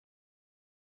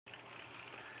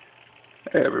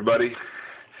Hey everybody.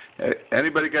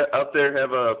 Anybody out there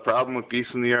have a problem with geese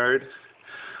in the yard?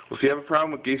 Well, if you have a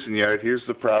problem with geese in the yard, here's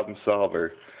the problem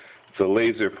solver. It's a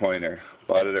laser pointer.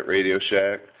 Bought it at Radio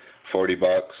Shack,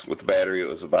 $40. With the battery, it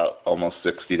was about almost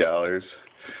 $60.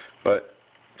 But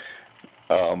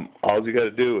all you got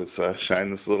to do is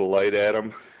shine this little light at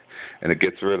them, and it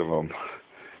gets rid of them.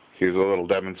 Here's a little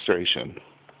demonstration.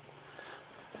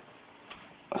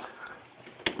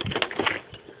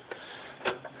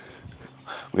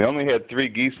 We only had 3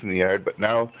 geese in the yard, but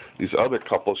now these other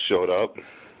couples showed up.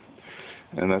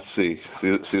 And let's see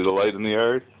the light in the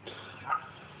yard?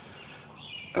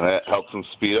 And that helps them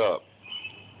speed up.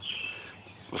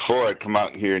 Before, I'd come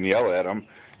out here and yell at them,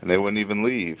 and they wouldn't even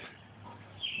leave.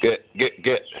 Get.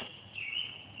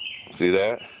 See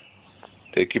that?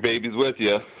 Take your babies with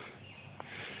you.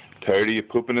 Tired of you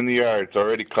pooping in the yard? It's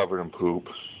already covered in poop.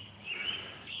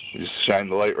 You just shine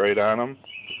the light right on them.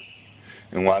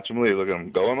 And watch them leave. Look at them.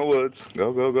 Go in the woods.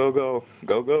 Go, go, go, go.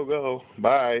 Go, go, go.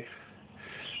 Bye.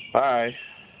 Bye.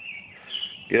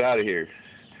 Get out of here.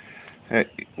 Hey,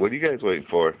 what are you guys waiting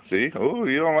for? See? Oh,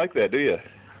 you don't like that, do you?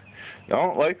 You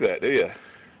don't like that, do you?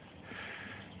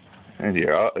 And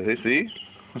you're out. See?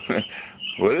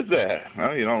 What is that?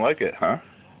 Oh, you don't like it, huh?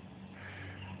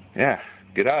 Yeah.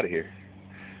 Get out of here.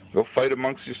 Go fight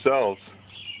amongst yourselves.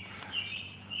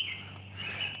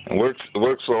 It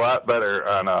works a lot better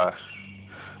on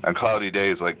cloudy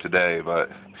days like today, but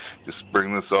just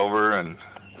bring this over and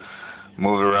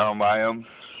move it around by them.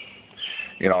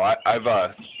 You know, I've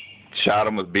shot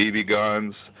them with BB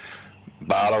guns,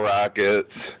 bottle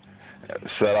rockets,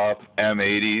 set off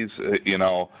M80s, you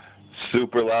know,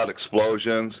 super loud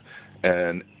explosions,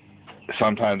 and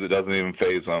sometimes it doesn't even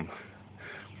faze them.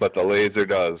 But the laser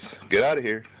does. Get out of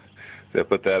here. They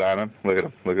put that on them. Look at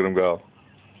them. Look at them go.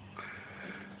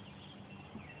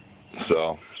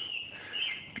 So,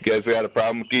 if you guys got a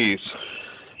problem with geese,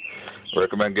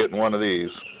 recommend getting one of these.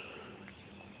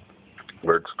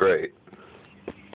 Works great.